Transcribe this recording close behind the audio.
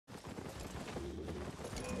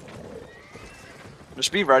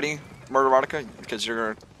Just be ready, Murderotica, because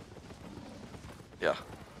you're gonna... Yeah.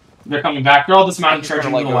 They're coming back. They're all dismounted,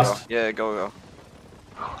 charging to the west. Yeah, go.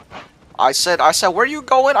 I said, where are you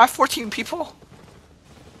going? I have 14 people.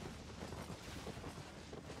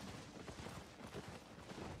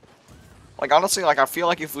 Like, honestly, like, I feel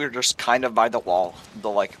like if we were just kind of by the wall,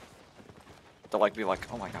 they'll be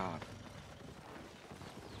like, oh my god.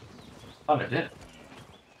 Oh, they did.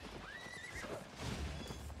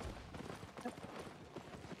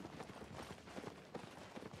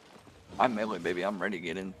 I'm melee, baby. I'm ready to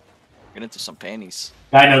get into some panties.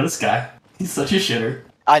 I know this guy. He's such a shitter.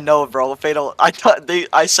 I know, bro. Fatal. I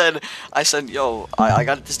said, yo, I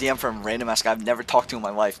got this DM from a random ass guy I've never talked to in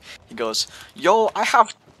my life. He goes, yo, I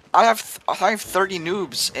have 30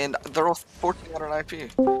 noobs and they're all 1400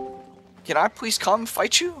 IP. Can I please come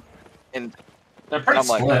fight you? And they're pretty I'm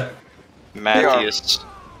like, split. Maddest.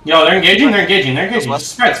 Yo, they're engaging.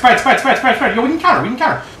 Spread. Yo, we can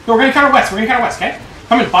counter. Yo, we're gonna counter west. Okay?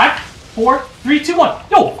 Come in 5, 4, 3, 2, 1.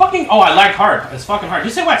 Yo, fucking. Oh, I lagged hard. It's fucking hard.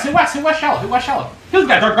 Just hit west shallow. Kill the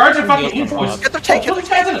guys. Our guards are fucking huge, boys. Get the tank. Kill the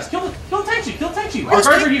guys in us. Kill the tank. Our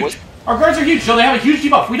guards are huge. Our guards are huge. So they have a huge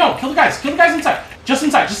debuff. We don't. Kill the guys inside. Just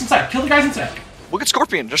inside. Kill the guys inside. Look at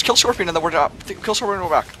Scorpion. Just kill Scorpion and then we're out. Kill Scorpion and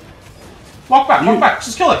we're back. Walk back.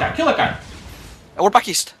 Just kill that guy. And we're back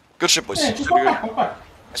east. Good shit, boys. Yeah, just walk back.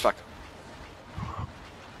 Nice back.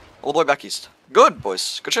 All the way back east. Good,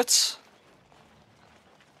 boys. Good shits.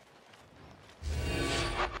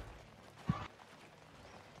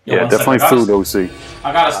 Yeah, definitely food, OC.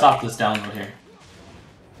 I gotta stop this download here.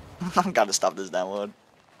 I gotta stop this download.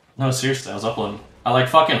 No, seriously, I was uploading. I like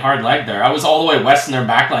fucking hard lag there. I was all the way west in their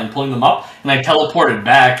backline pulling them up, and I teleported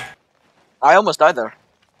back. I almost died there.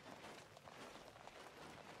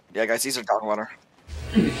 Yeah, guys, these are dark water.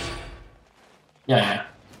 Yeah.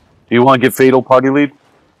 Do you want to get Fatal party lead?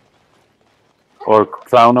 Or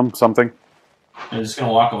clown him, something? They're just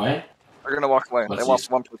gonna walk away? They're gonna walk away. They lost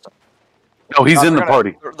one person. No, he's in the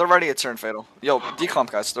party. They're ready to turn, Fatal. Yo,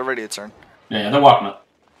 decomp, guys. They're ready to turn. Yeah, they're walking up.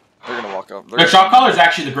 They're gonna walk up. Their shot caller is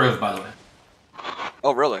actually the Grove, by the way.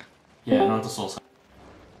 Oh, really? Yeah, not the soul side.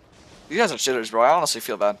 You guys are shitters, bro. I honestly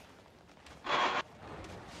feel bad.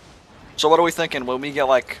 So what are we thinking? Will we get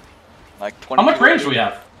like 20? How much range do we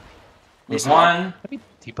have? There's 1. Let me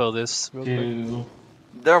depot this real 2. quick.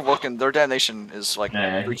 They're looking. Their damnation is like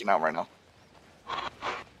freaking out right now.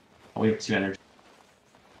 We have 2 energy.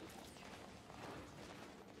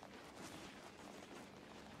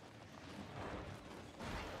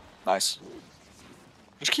 Nice.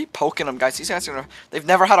 Just keep poking them, guys. These guys they've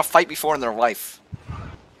never had a fight before in their life.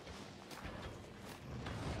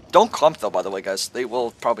 Don't clump though, by the way, guys. They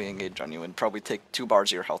will probably engage on you and probably take 2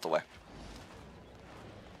 bars of your health away.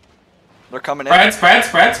 They're coming in. Spread.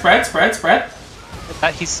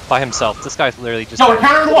 He's by himself. This guy's literally just... No, we're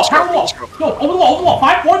countering the wall. Yo, over the wall.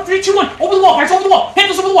 5, 4, 3, 2, 1. Over the wall, guys, over the wall. Hit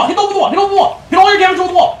this over the wall. Hit over the wall. Hit all your damage over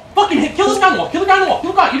the wall. Fucking hit. Kill this guy on the wall. Kill the guy on the wall.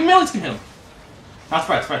 Kill the guy. Even melees can hit him. Now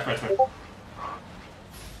spread.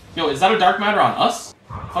 Yo, is that a dark matter on us?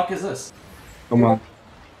 Fuck is this? Come on.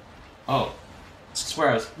 Oh. I swear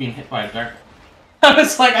I was being hit by a dark... I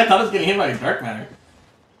thought I was getting hit by a dark matter.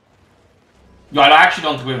 Yo, I actually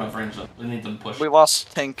don't think we have enough range though. We need them to push. We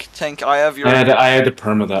lost Tank. I have your... I had to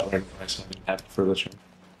perma that right away, so I didn't have it for the turn.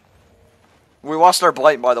 We lost our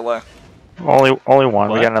blight, by the way. Only one.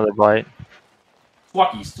 What? We got another blight.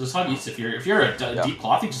 Walk east. Just walk east. If you're a deep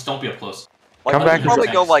clothy, just don't be up close. Like, Come back.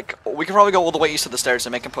 we can probably go all the way east of the stairs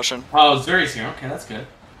and make him push in. Oh, it's very easy. Okay, that's good.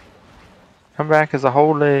 Come back as a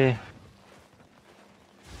holy.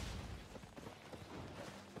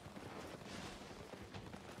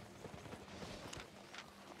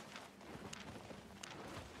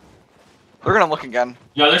 They're gonna look again.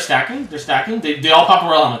 Yo, they're stacking. They all pop the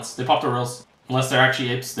royal helmets. They pop the royals. Unless they're actually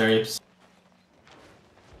apes, they're apes.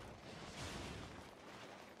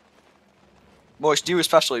 Moist, you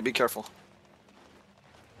especially, be careful.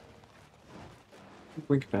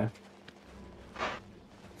 Blink back.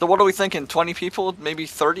 So what are we thinking? 20 people, maybe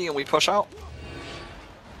 30, and we push out?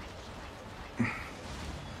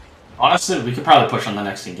 Honestly, we could probably push on the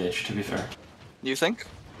next engage, to be fair. You think?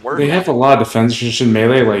 Word? They have a lot of defense just in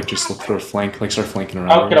melee, like just look for a flank, like start flanking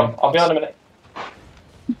around. I'll be on in a minute.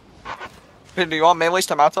 Hey, do you want melees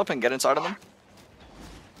to mount up and get inside of them?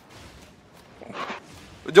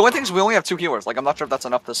 The only thing is we only have 2 healers. Like, I'm not sure if that's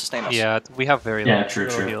enough to sustain us. Yeah, we have very low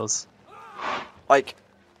heals. Like,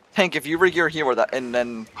 Tank, if you rig your healer that, and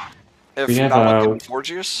then if We have, not give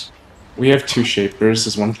Forgius. We have 2 shapers.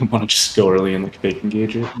 Does one of them want to just go early and like fake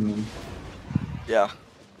engage it? And then Yeah.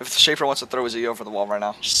 If the Shaper wants to throw his E over the wall right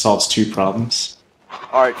now. just solves 2 problems.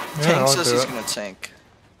 Alright, Tank I'll says do he's it. gonna tank.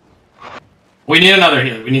 We need another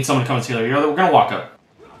healer. We need someone to come as healer. We're gonna walk up.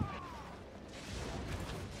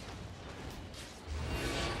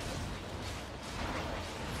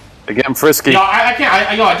 Again, frisky. No, I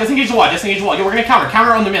can't. Yo, disengage the wall. Disengage the wall. Yo, we're gonna counter.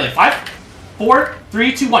 Counter on the melee. 5, 4,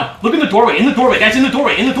 3, 2, 1. Look in the doorway. In the doorway. Guys, in the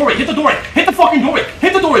doorway. In the doorway. Hit the doorway. Hit the fucking doorway.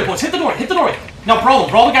 Hit the doorway, boys. Hit the doorway. Hit the doorway. Now, brawl them.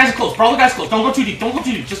 Brawl the guys close. Brawl the guys close. Don't go too deep. Don't go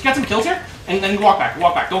too deep. Just get some kills here, and then walk back.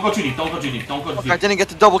 Walk back. Don't go too deep. Don't go too deep. Don't go too deep. I didn't get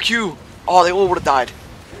the double Q. Oh, they all would have died.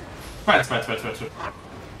 Spread.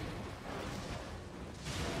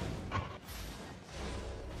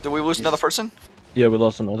 Did we lose another person? Yeah, we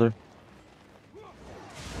lost another.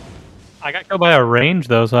 I got killed by a range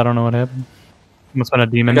though, so I don't know what happened. Must have been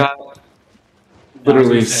a demon.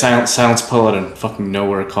 Literally, silence pull out and fucking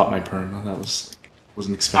nowhere caught my perm. That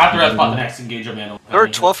wasn't expected. After I fought the next engager, man. They're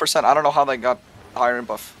at 12%. I don't know how they got iron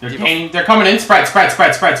buff. They're coming in. Spread.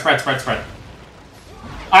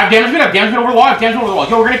 I have damage mid over the wall.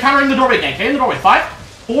 Yo, we're gonna counter in the doorway again, okay? In the doorway. 5,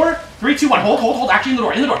 4, 3, 2, 1. Hold. Actually, in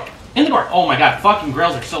the door. Oh my god, fucking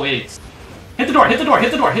grails are so idiots. Hit the door.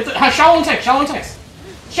 Shallow and tanks.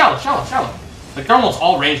 Shallow. Like, they're almost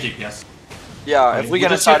all ranged DPS. Yeah, if we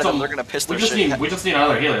get inside of them, they're gonna piss their shit. We just need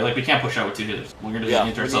another healer. Like, we can't push out with 2 healers. We're gonna just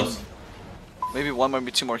need to ourselves. Maybe 1, maybe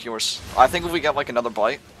 2 more healers. I think if we get like another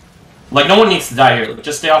bite. Like, no one needs to die here.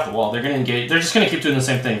 Just stay off the wall. They're gonna engage. They're just gonna keep doing the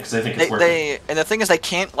same thing because they think it's working. And the thing is, they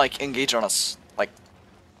can't like engage on us. Like,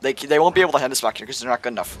 they won't be able to head us back here because they're not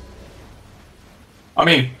good enough.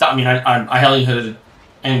 I heli hit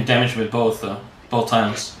and damage with both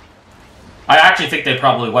times. I actually think they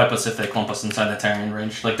probably wipe us if they clump us inside the Tarian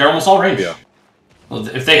range. Like, they're almost all range. Yeah. Well,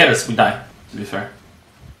 if they hit us, we die, to be fair.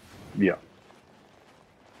 Yeah.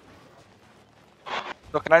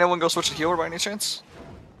 So can anyone go switch to healer by any chance?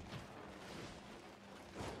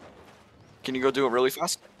 Can you go do it really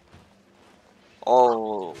fast?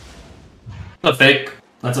 Oh. That's a fake.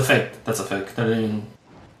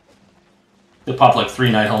 They pop like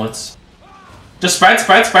 3 Knight helmets. Just spread.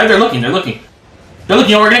 They're looking. Yo,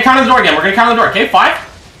 we're gonna counter the door again. Okay? 5,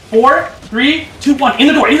 4, 3, 2, 1. In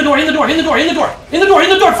the door.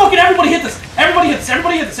 Fucking everybody hit this. Everybody hit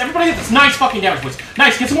this. Nice fucking damage, boys.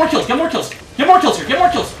 Nice. Get some more kills. Get more kills here.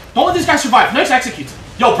 Don't let these guys survive. Nice executes.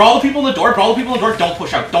 Yo, brawl the people in the door. Don't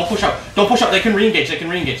push out. They can re-engage.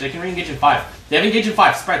 In 5. They have engaged in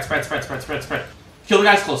 5. Spread. Kill the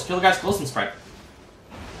guys close and spread.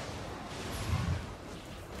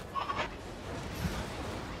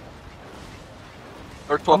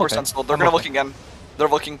 They're 12% still. They're gonna look again. They're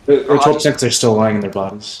looking. Or 12% they're still lying in their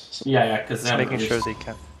bodies. So. Yeah, because they're making sure they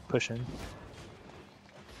can't push in.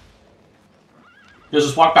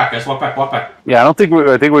 Just walk back, guys. Walk back. Yeah, I think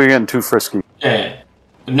we're getting too frisky. Yeah.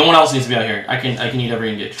 No one else needs to be out here. I can eat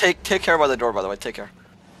every engage. Take care by the door, by the way. Take care.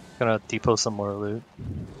 Gonna depot some more loot.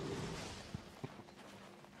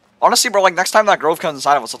 Honestly, bro, like next time that Grove comes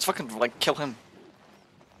inside of us, let's fucking like kill him.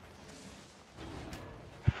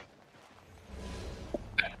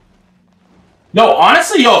 No,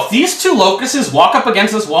 honestly, if these 2 locusts walk up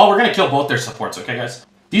against this wall, we're gonna kill both their supports, okay, guys?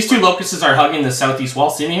 These 2 locusts are hugging the southeast wall.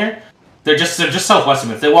 See me here? They're just southwest of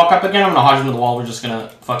me. If they walk up again, I'm gonna hodge them to the wall. We're just gonna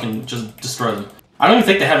fucking just destroy them. I don't even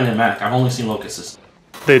think they have an enigmatic. I've only seen locusts.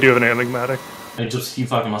 They do have an enigmatic. He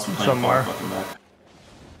fucking must be playing somewhere. far fucking back.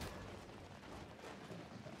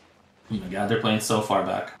 Oh my god, they're playing so far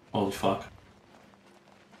back. Holy fuck.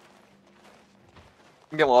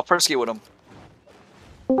 Yeah, well, I'll first get with him.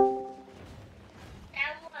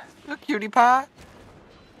 Cutie pie.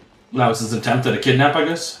 That was his attempt at a kidnap, I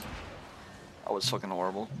guess. That was fucking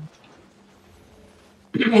horrible.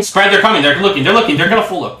 Spread, they're coming. They're looking. They're gonna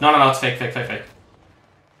full look. No, it's fake.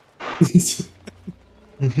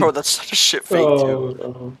 Bro, that's such a shit fake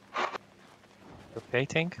too. Okay,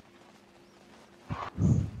 tank.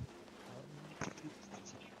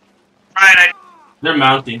 They're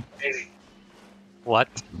mounting. What?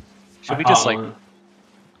 Should we just like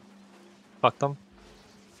fuck them?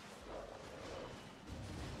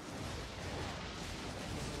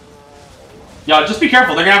 Yeah, just be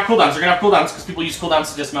careful. They're gonna have cooldowns. Because people use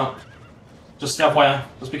cooldowns to dismount. Just FYI.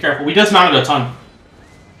 Just be careful. We dismounted a ton.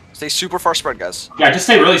 Stay super far spread, guys. Yeah, just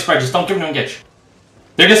stay really spread. Just don't give them to engage.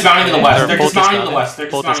 They're dismounting to the west. They're dismounting to the west. They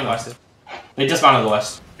dismounted to the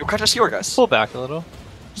west. Yo, catch us here, guys. Pull back a little.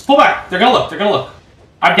 Just pull back. They're gonna look.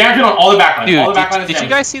 I'm guaranteed on all the backlines. Dude, all the backlines did you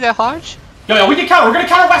guys see that Hodge? Yo, we can counter. We're gonna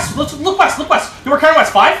counter west. Let's look west. Yo, we're counter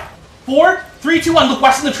west. 5, 4, 3, 2, 1. Look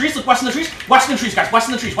west in the trees. West in the trees, guys. West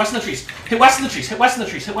in the trees. Hit west in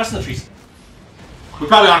the trees. We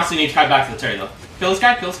probably honestly need to kite back to the Terry though. Kill this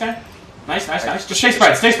guy. Nice. Just stay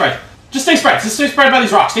spread. Just stay spread by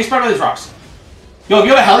these rocks. Yo, if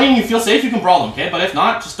you have a heli and you feel safe, you can brawl them, okay? But if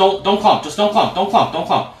not, just don't clump. Don't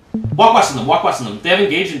clump. Walk west of them. Walk west of them. They have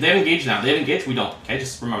engaged. They have engaged now. They have engaged. We don't. Okay,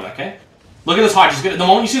 just remember that. Okay. Look at this Hodge. Just get it. The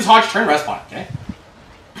moment you see this Hodge, turn res spot. Okay.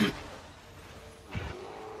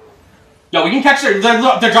 Yo, we can catch their.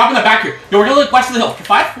 They're dropping the back here. Yo, we're gonna look west of the hill.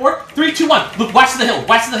 5, 4, 3, 2, 1. Look west of the hill.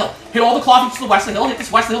 West of the hill. Hit all the cloth to the west of the hill. Hit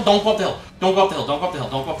this west of the hill. Don't go up the hill. Don't go up the hill. Don't go up the hill.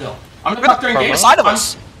 Don't go up the hill. I'm gonna cuck their engage. Side of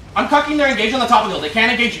us. I'm cucking their engage on the top of the hill. They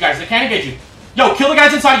can't engage you guys. They can't engage you. Yo, kill the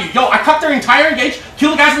guys inside you. Yo, I cucked their entire engage.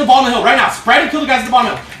 Kill the guys at the bottom of the hill right now. Spread and kill the guys at the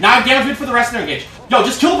bottom of the hill. Now I have damage good for the rest of their engage. Yo,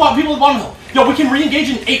 just kill the people at the bottom of the hill. Yo, we can re-engage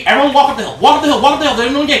in 8. Everyone walk up the hill. Walk up the hill. Walk up the hill. They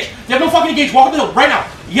have no engage. They have no fucking engage. Walk up the hill right now.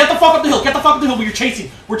 Get the fuck up the hill. Get the fuck up the hill. We're chasing.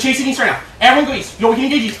 We're chasing east right now. Everyone go east. Yo, we can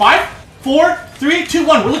engage east. 5, 4, 3, 2,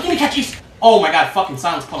 1. We're looking to catch east. Oh my god, fucking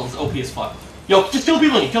silence puddle is OP as fuck. Yo, just kill the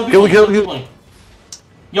people in you. Kill the people in you.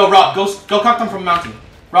 Yo, Rob, go cuck them from mountain.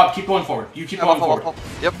 Rob, keep going forward. You keep going forward.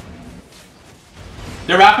 Yep.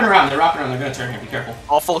 They're wrapping around. They're wrapping around. They're gonna turn here. Be careful.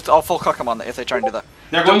 I'll full cuck them on that if they try and do that.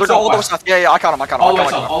 They're going all the way southwest. south. Yeah, I caught him. All the way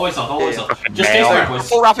south. All the way south. All the way south. Just stay square, boys.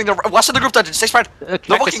 Full wrapping the west of the group dungeon. Stay spread.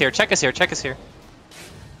 Check us here. Check us here. Check us here.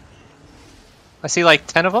 I see like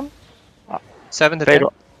 10 of them. 7 to 10.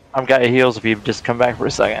 Fatal. I'm got your heals if you just come back for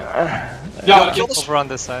a second. Yo, kill this. Over on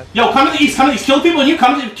this side. Yo, come to the east. Come to the east. Kill the people and you.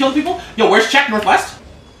 Kill the people. Yo, where's check? Northwest.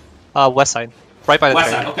 West side. Right by the West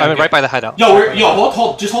train. side, okay, I mean, okay. right by the hideout. Yo,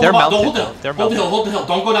 hold. Just hold They're the hill. mounted, Hold the hill. though. They're Hold the hill. mounted. Hold the hill.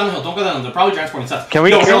 Don't go down the hill. Don't go down the hill. They're probably transporting stuff. Can we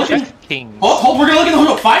Yo, kill we're looking. Kings. Hold. We're gonna look at the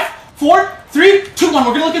hill. 5, 4, 3, 2, 1.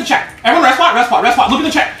 We're gonna look at the check. Everyone, rest spot. Look at the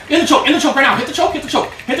check. In the choke right now. Hit the choke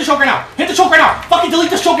right now. Fucking delete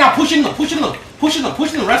this choke now. Pushing them.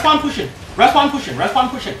 Respawn pushing.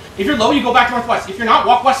 If you're low, you go back northwest. If you're not,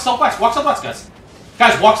 walk west, southwest. Walk southwest, guys.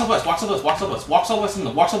 Guys, walk southwest in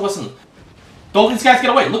them. Don't let these guys get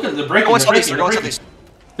away. Look at them. They're breaking.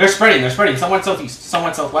 They're spreading. Some went southeast. Some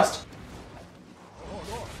went southwest.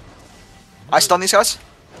 I stun these guys.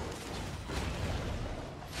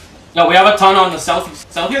 Yo, we have a ton on the southeast.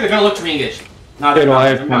 South here, they're gonna look to re-engage. No, they're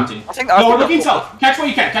mounting. I think No, we're looking south. Catch what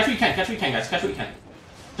you can, guys. Catch what you can.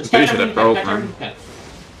 Just catch everything you can.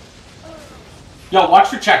 Yo, watch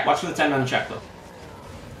for check. Watch for the 10-man check, though.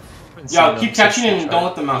 Yo, keep catching and don't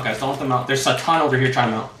let them mount, guys. Don't let them mount. There's a ton over here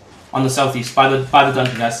trying to mount. On the southeast, by the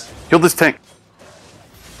dungeon, guys. Kill this tank.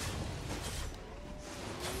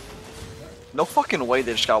 No fucking way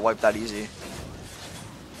they just got wiped that easy.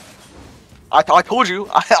 I told you.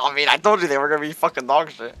 I mean, I told you they were gonna be fucking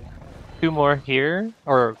dog shit. 2 more here.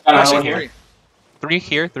 Or Actually, here.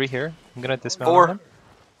 here. 3 here. I'm gonna dismount. 4. Them.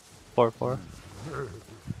 4.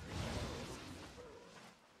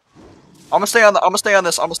 I'm gonna stay on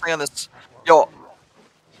this. Yo.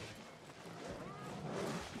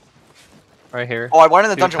 Right here. Oh, I went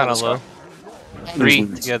in the You're dungeon kinda with this low. guy. 3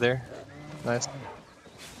 together. Nice.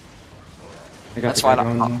 That's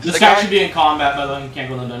fine. This guy should be in combat, by the way. He can't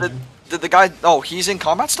go in the dungeon. Did the guy? Oh, he's in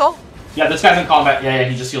combat still. Yeah, this guy's in combat. Yeah,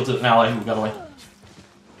 he just healed to an ally who got away.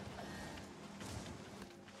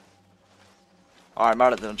 Alright, I'm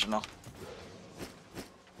out of the dungeon now.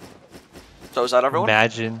 So is that everyone?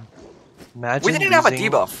 Imagine We didn't have a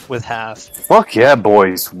losing debuff. with half. Fuck yeah,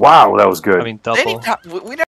 boys. Wow, that was good. I mean, They double. didn't have, we